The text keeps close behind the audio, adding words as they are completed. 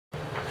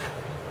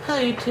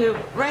Hello YouTube.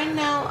 Right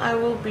now I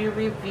will be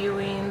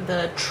reviewing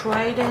the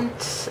Trident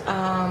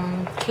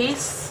case,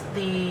 case.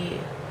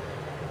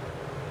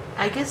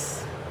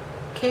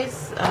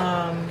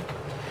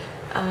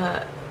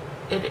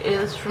 It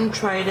is from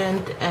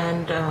Trident,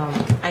 and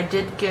I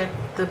did get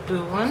the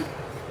blue one,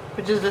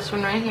 which is this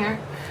one right here.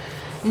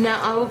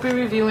 Now I will be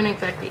reviewing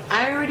exactly.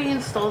 I already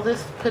installed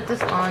this, put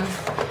this on,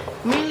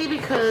 mainly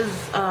because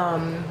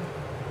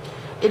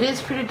it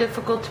is pretty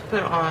difficult to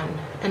put on,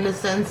 in the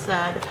sense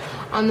that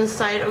on the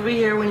side over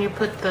here when you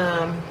put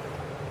the,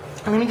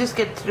 let me just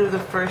get through the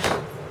first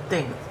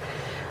things.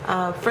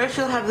 First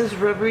you'll have this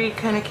rubbery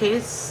kind of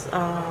case,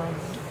 and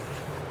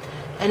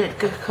it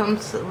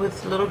comes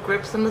with little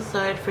grips on the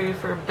side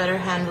for better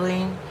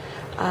handling.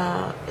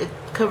 It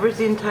covers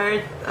the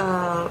entire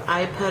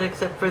iPad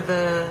except for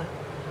the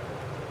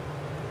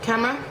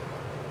camera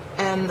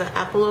and the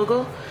Apple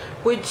logo,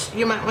 which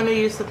you might want to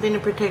use something to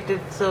protect it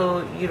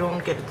so you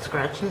don't get it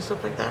scratched and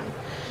stuff like that.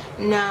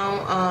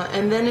 Now,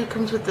 and then it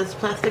comes with this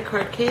plastic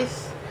card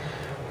case,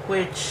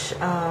 which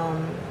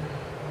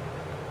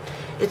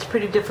it's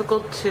pretty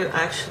difficult to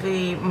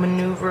actually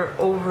maneuver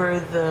over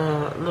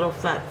the little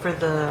flap for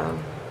the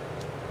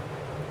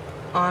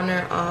on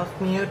or off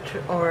mute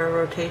or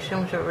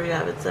rotation, whichever you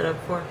have it set up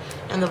for,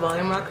 and the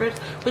volume rockers,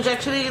 which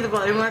actually the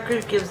volume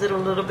rockers gives it a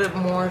little bit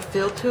more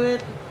feel to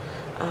it,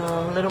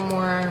 a little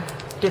more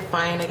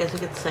defined, I guess you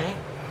could say.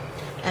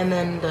 And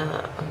then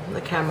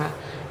the camera,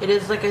 it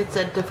is, like I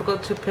said,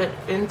 difficult to put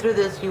in through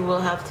this. You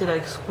will have to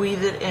like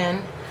squeeze it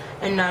in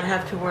and not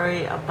have to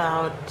worry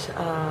about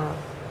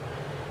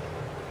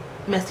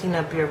messing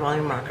up your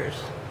volume rockers.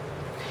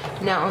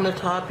 Now on the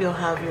top you'll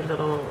have your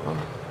little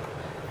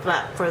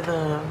flap for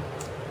the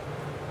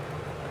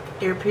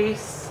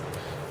earpiece,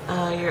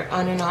 your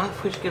on and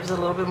off, which gives a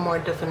little bit more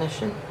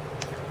definition,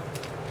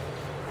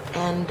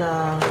 and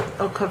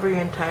it'll cover your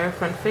entire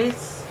front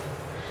face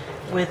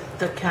with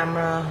the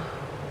camera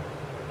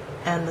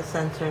and the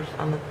sensors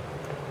on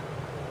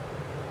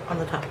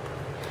the top.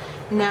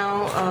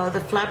 Now the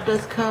flap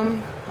does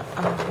come,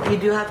 you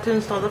do have to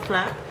install the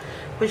flap,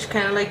 which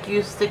kind of like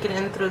you stick it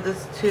in through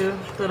this two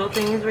little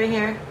thingies right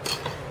here,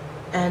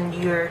 and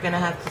you're gonna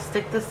have to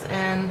stick this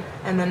in.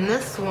 And then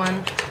this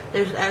one,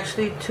 there's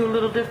actually two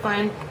little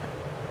defined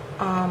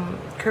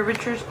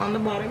curvatures on the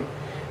bottom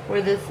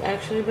where this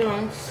actually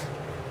belongs,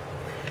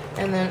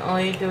 and then all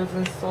you do is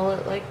install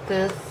it like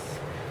this,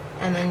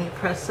 and then you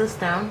press this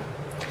down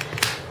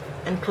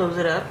and close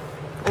it up.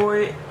 Or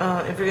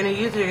if you're gonna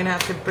use it, you're gonna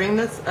have to bring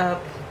this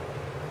up.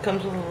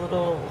 Comes with a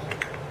little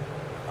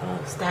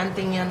stand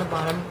thingy on the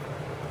bottom,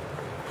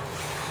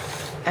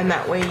 and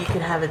that way you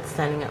can have it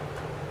standing up.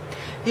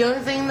 The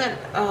only thing that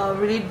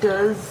really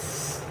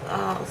does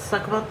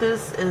suck about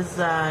this is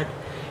that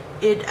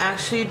it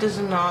actually does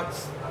not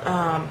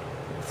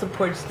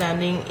support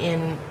standing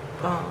in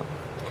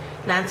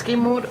landscape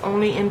mode,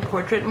 only in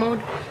portrait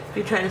mode. If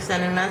you try to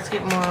stand in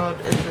landscape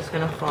mode, it's just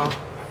gonna fall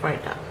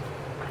right down.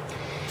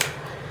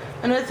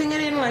 Another thing I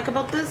didn't like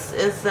about this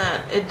is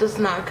that it does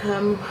not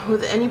come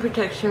with any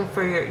protection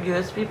for your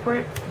USB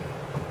port.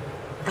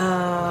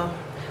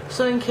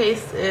 So in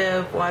case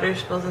if water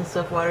spills and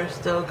stuff, water is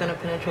still gonna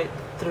penetrate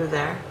through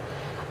there.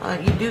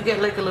 You do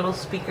get like a little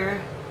speaker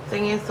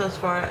thingy, so as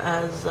far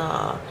as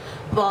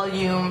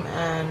volume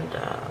and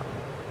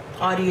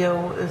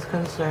audio is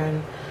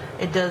concerned,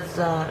 it does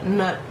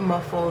not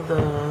muffle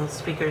the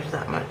speakers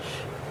that much.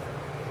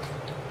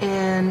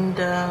 And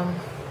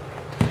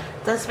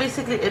that's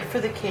basically it for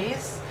the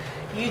case.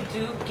 You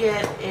do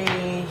get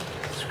a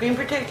screen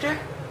protector.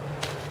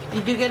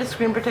 You do get a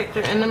screen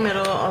protector in the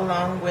middle,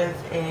 along with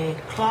a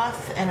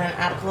cloth and an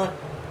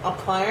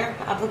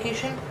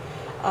application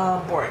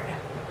board.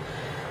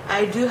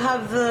 I do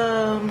have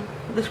the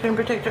screen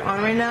protector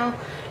on right now.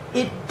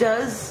 It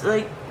does,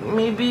 like,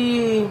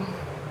 maybe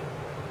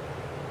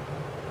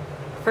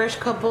first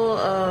couple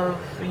of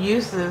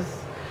uses,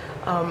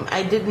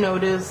 I did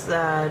notice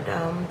that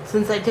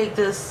since I take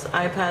this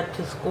iPad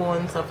to school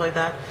and stuff like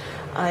that,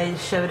 I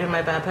shove it in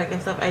my backpack and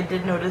stuff. I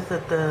did notice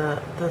that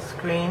the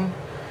screen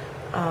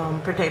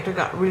protector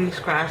got really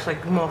scratched,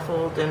 like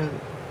muffled, and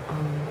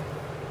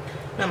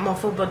not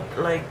muffled, but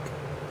like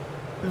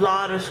a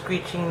lot of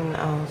screeching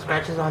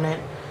scratches on it.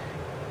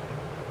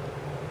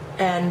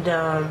 And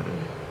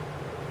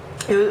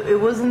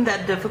it wasn't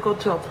that difficult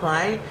to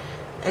apply,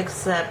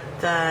 except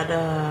that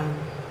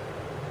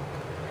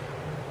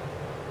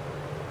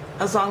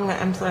as long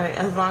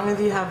as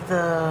you have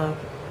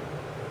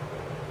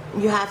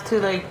you have to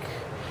like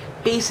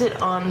base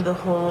it on the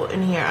hole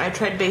in here. I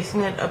tried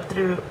basing it up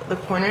through the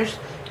corners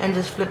and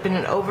just flipping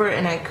it over,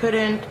 and I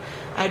couldn't.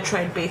 I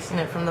tried basing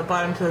it from the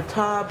bottom to the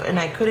top, and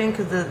I couldn't,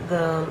 because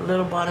the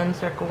little bottom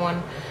circle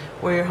one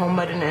where your home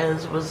button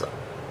is was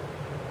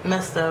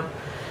messed up.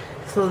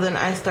 So then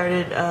I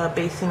started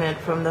basing it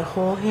from the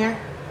hole here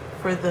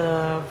for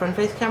the front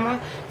face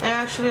camera, and I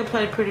actually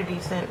applied pretty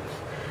decent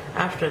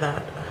after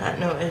that. I had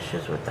no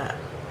issues with that.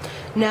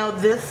 Now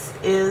this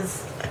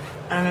is,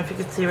 I don't know if you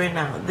can see right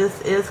now,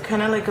 this is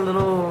kind of like a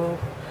little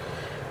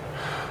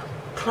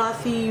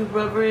clothy,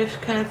 rubberish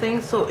kind of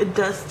thing, so it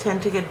does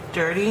tend to get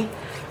dirty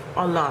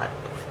a lot.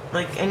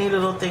 Like any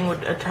little thing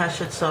would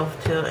attach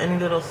itself to any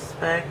little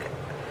speck,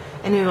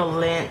 any little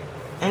lint,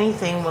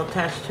 anything will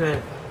attach to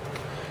it.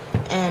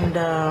 And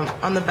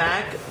on the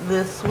back,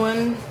 this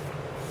one,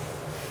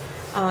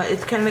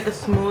 it's kind of like a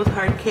smooth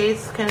hard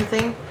case kind of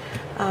thing.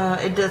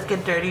 It does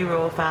get dirty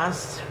real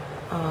fast,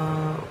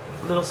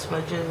 little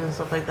smudges and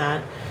stuff like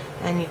that,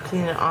 and you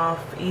clean it off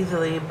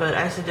easily, but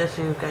I suggest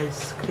you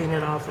guys clean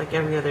it off like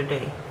every other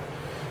day.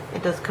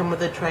 It does come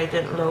with a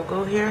Trident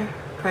logo here,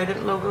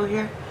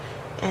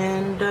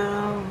 and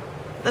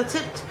that's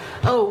it.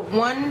 Oh,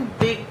 one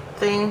big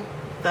thing,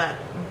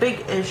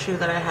 big issue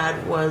that I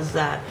had was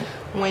that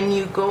when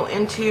you go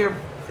into your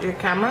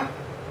camera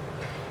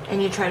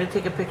and you try to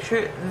take a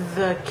picture,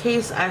 the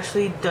case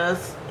actually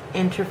does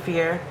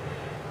interfere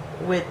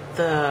with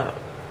the,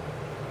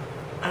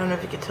 I don't know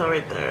if you can tell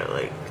right there,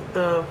 like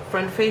the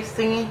front face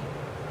thingy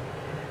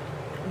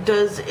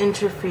does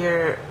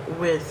interfere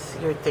with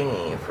your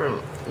thingy.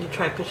 From you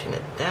try pushing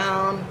it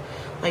down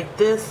like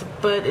this,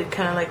 but it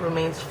kind of like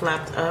remains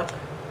flapped up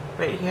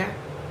right here,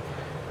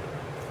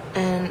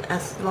 and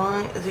as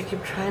long as you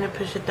keep trying to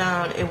push it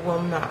down, it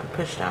will not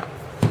push down.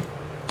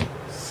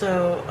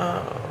 So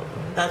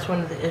that's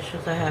one of the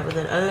issues I have with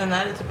it. Other than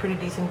that, it's a pretty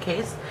decent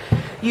case.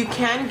 You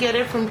can get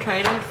it from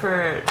Trident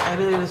for, I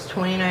believe it was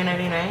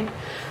 $29.99,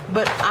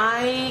 but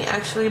I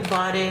actually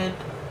bought it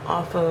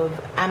off of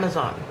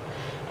Amazon,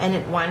 and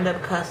it wound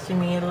up costing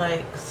me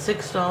like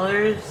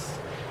 $6.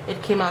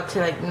 It came out to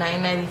like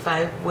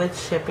 $9.95 with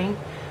shipping,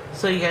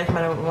 so you guys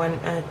might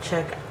want to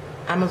check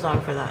Amazon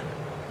for that.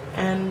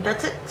 And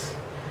that's it.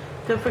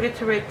 Don't forget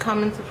to rate,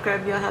 comment,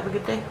 subscribe. Y'all have a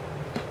good day.